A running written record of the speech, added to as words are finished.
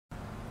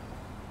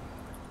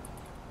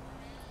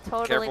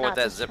Totally Careful not with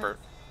that this zipper.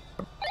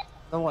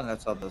 The one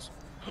that's on this.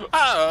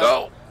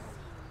 No.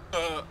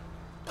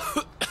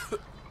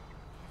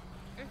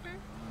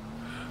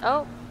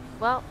 Oh,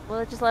 well,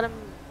 we'll just let him.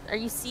 Are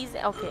you seized?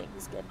 Okay,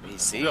 he's good.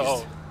 He's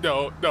seized.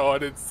 No, I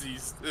didn't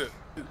seize.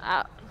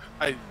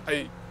 I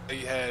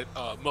had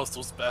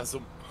muscle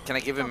spasm. Can I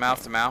give him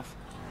mouth to mouth?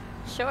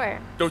 Sure.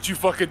 Don't you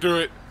fucking do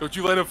it. Don't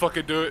you let him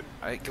fucking do it.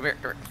 All right, come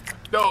here.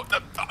 No.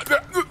 Come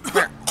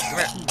here.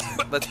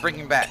 Let's bring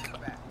him back.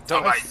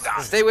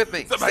 Stay with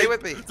me. Stay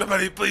with me.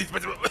 Somebody, please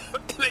push him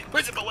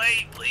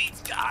away.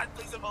 Please, God,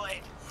 push him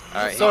away.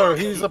 All right, Sir,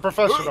 he's a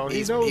professional.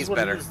 He's he knows what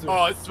better. he's doing.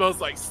 Oh, it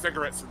smells like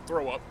cigarettes and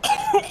throw up.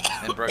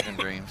 And broken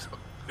dreams.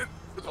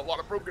 There's a lot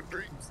of broken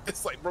dreams.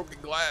 It's like broken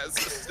glass.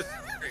 It's just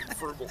very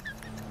frugal.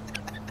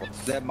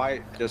 That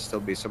might just still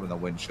be some of the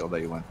windshield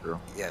that you went through.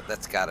 Yeah,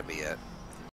 that's got to be it.